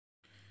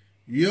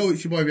Yo,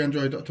 it's your boy the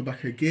Android Doctor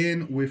back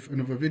again with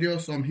another video.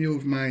 So I'm here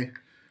with my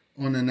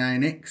Honor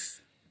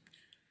 9X.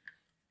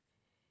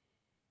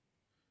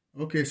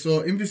 Okay,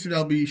 so in this video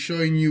I'll be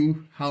showing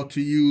you how to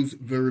use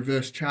the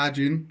reverse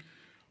charging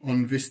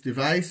on this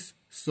device.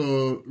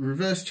 So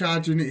reverse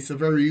charging, it's a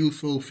very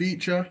useful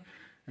feature.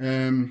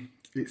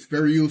 It's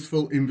very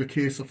useful in the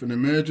case of an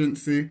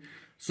emergency.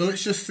 So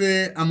let's just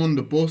say I'm on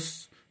the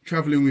bus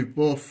traveling with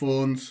both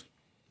phones,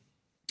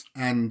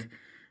 and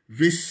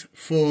this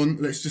phone,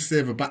 let's just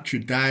say the battery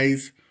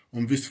dies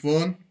on this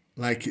phone,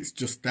 like it's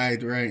just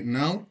died right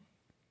now,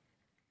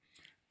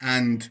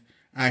 and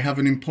I have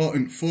an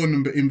important phone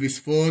number in this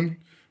phone,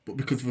 but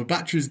because the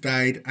battery's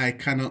died I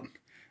cannot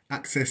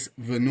access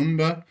the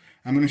number.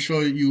 I'm going to show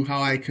you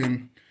how I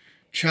can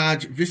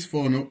charge this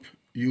phone up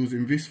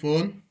using this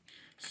phone.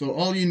 So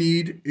all you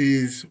need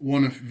is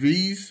one of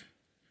these.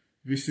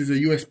 This is a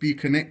USB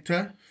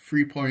connector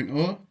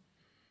 3.0,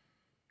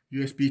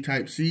 USB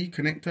Type-C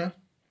connector.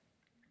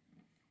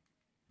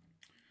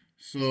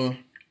 So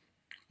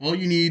all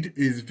you need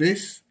is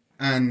this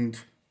and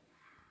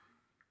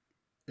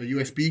a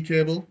USB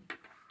cable.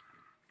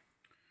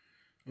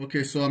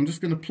 Okay, so I'm just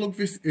going to plug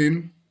this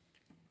in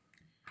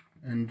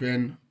and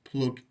then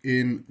plug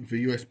in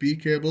the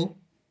USB cable.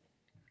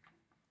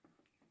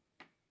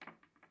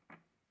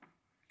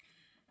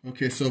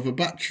 Okay, so the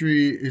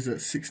battery is at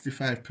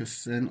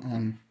 65%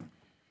 on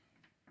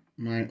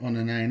my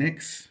Honor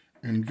 9X,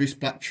 and this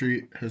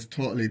battery has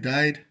totally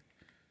died.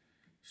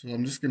 So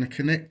I'm just going to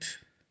connect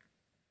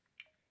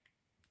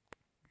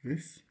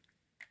this.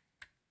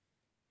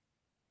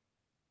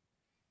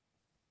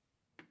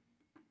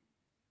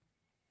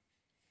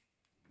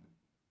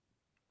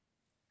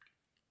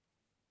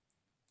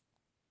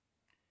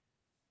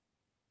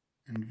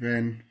 And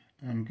then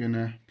I'm going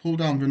to pull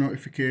down the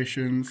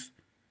notifications,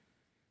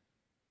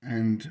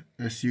 and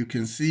as you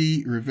can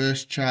see,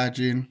 reverse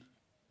charging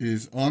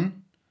is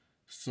on.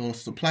 So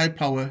supply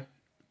power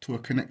to a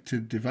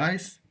connected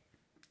device.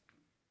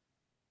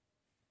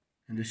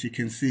 And as you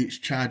can see, it's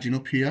charging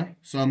up here.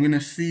 So I'm going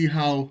to see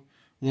how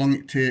long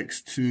it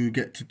takes to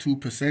get to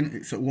 2%.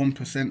 It's at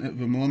 1% at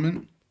the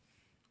moment.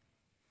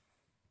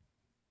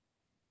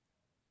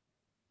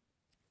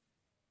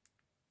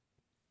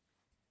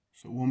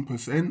 So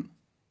 1%.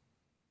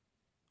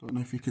 Don't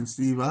know if you can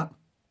see that.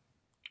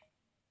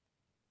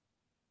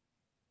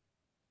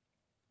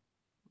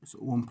 It's at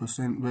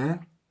 1%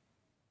 there.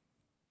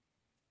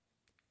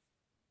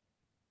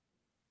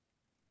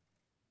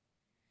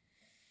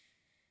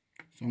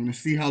 So I'm going to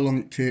see how long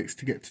it takes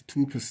to get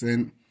to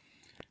 2%,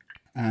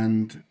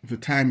 and the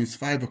time is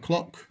 5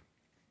 o'clock.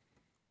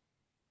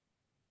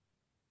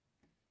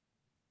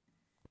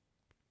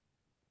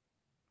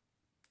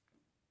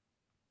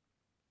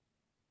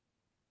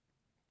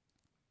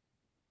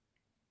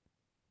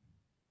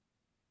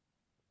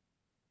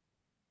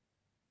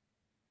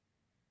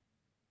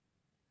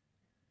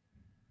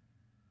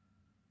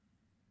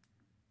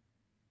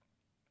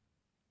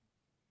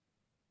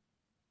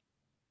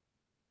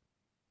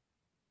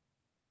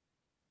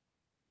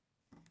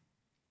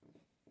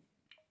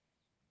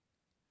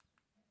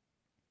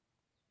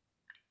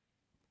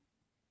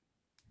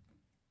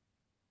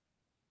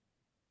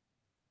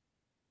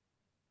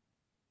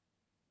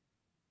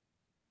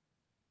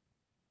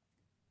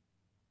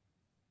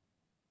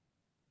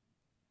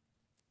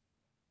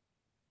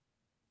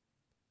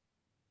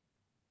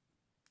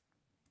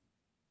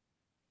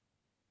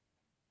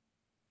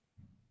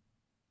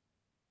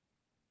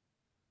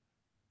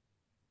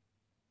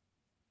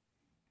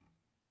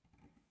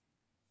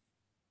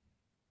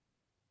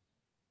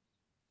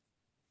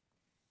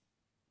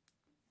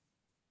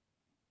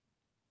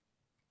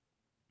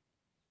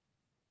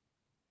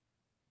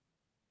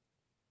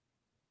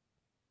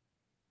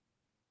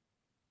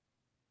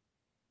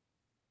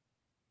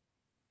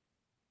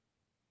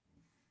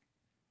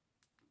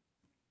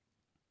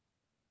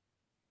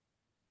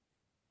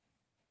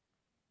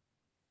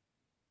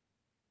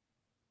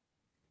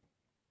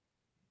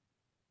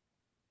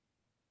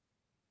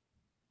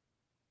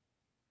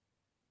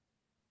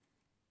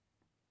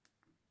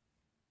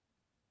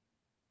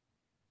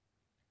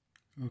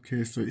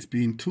 Okay, so it's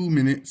been 2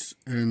 minutes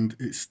and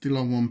it's still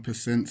on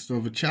 1%. So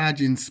the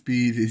charging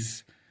speed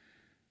is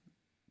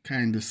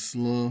kind of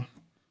slow.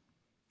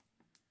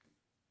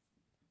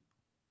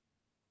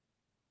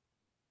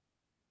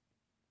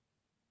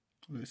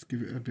 Let's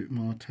give it a bit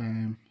more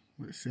time.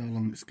 Let's see how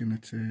long it's going to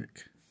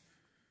take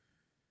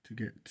to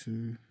get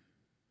to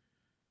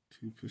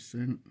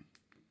 2%.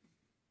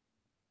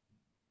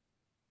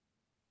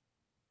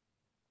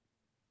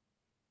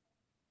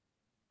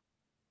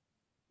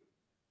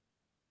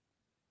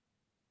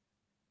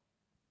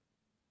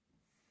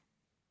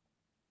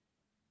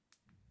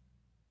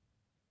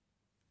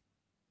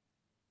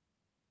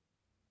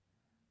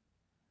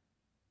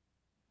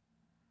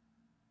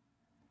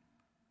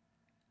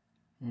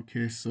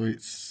 Okay, so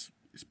it's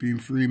been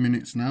 3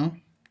 minutes now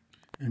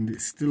and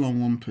it's still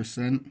on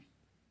 1%.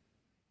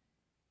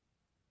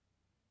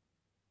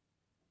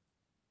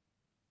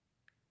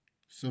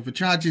 So the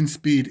charging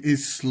speed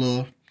is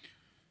slow,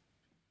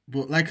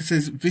 But like I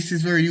says, this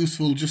is very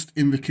useful just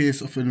in the case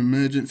of an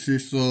emergency.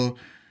 So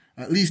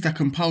at least I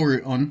can power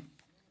it on,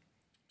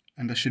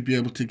 and I should be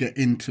able to get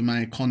into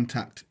my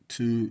contact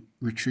to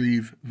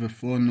retrieve the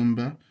phone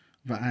number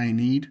that I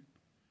need.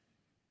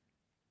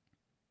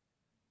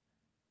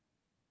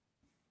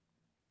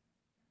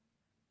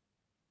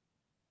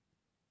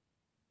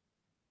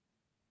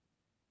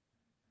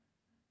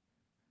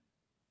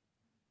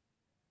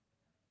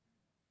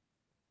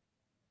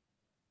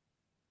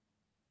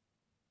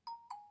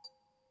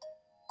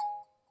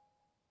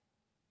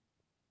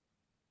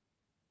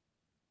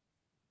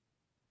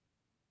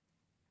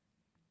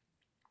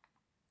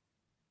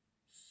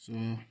 So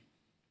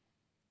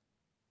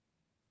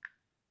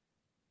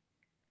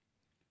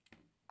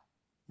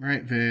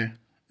right there,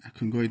 I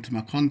can go into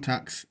my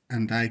contacts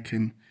and I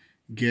can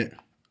get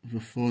the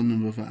phone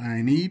number that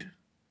I need.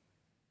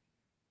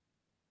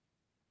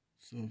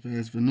 So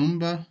there's the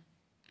number.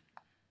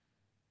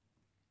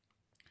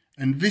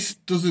 And this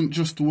doesn't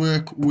just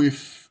work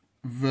with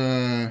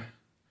the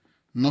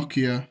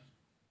Nokia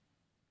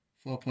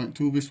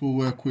 4.2, this will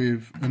work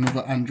with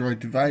another Android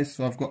device.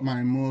 So I've got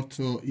my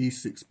Moto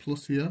E6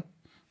 Plus here.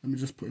 Let me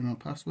just put in my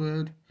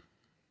password.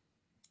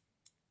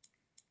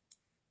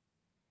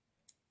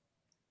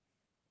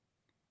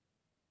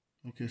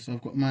 Okay, so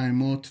I've got my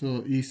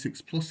Moto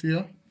E6 Plus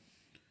here,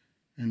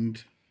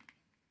 and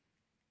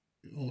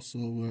it also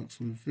works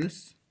with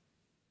this.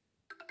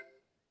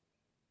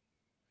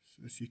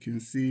 So as you can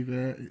see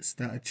there, it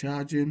started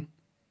charging.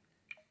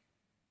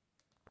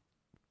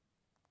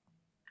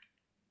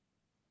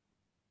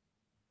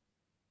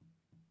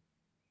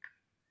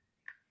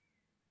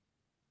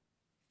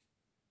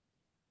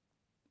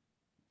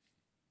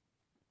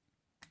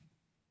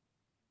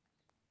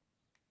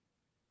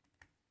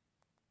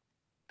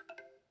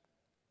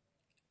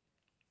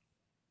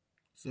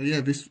 So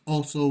yeah, this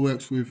also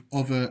works with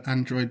other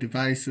Android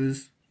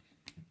devices.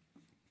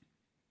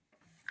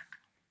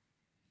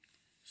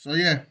 So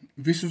yeah,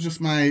 this was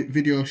just my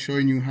video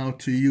showing you how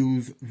to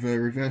use the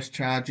reverse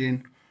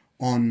charging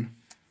on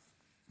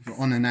the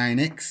Honor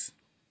 9X.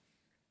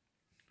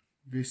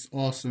 This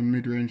awesome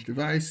mid-range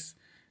device.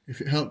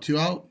 If it helped you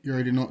out, you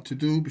already know what to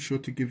do. Be sure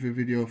to give the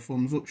video a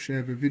thumbs up,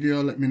 share the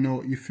video, let me know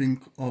what you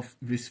think of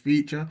this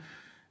feature.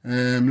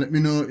 Let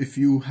me know if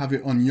you have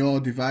it on your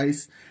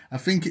device. I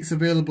think it's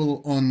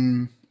available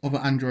on other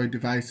Android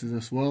devices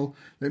as well.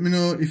 Let me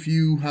know if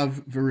you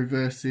have the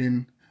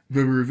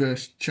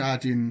reverse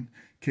charging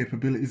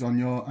capabilities on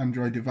your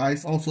Android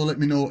device. Also, let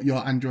me know what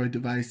your Android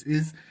device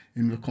is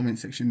in the comment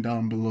section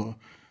down below.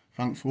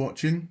 Thanks for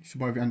watching. It's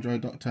your boy the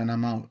Android Doctor, and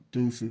I'm out.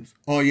 Deuces.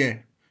 Oh yeah,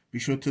 be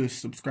sure to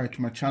subscribe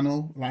to my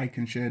channel, like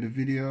and share the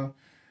video,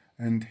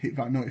 and hit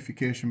that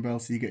notification bell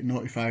so you get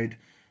notified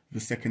the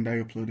second I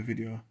upload a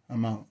video.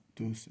 I'm out.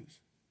 Deuces.